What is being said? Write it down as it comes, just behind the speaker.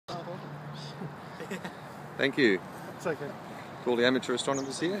Thank you. It's okay. To all the amateur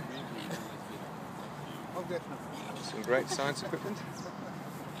astronomers here. Oh, definitely. Some great science equipment.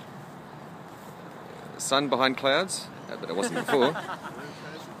 Sun behind clouds, but it wasn't before.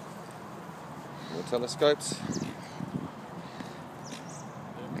 More telescopes.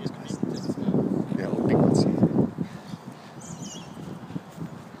 Yeah, all big ones.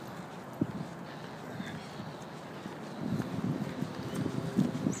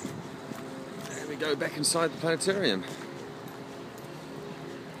 There we go, back inside the planetarium.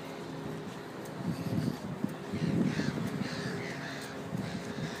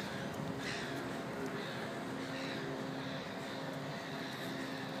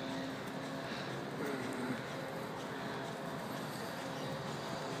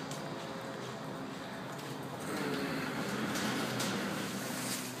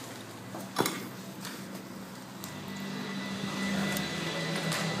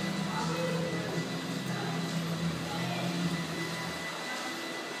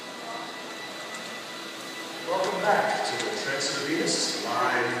 Welcome back to the Transit of Venus,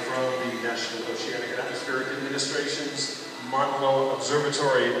 live from the National Oceanic and Atmospheric Administration's Mauna Loa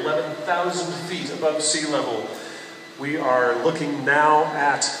Observatory, 11,000 feet above sea level. We are looking now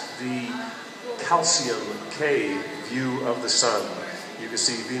at the calcium K view of the Sun. You can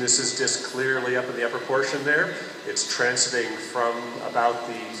see Venus's disk clearly up in the upper portion there. It's transiting from about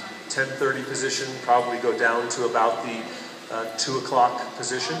the 10:30 position, probably go down to about the 2 o'clock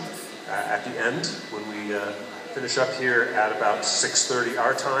position. At the end, when we finish up here at about 6:30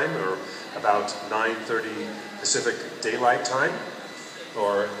 our time, or about 9:30 Pacific Daylight Time,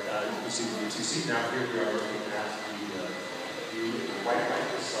 or you can see the UTC. Now here we are looking at the white light.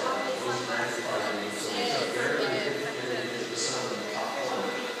 Those are those magnifiers. So it's very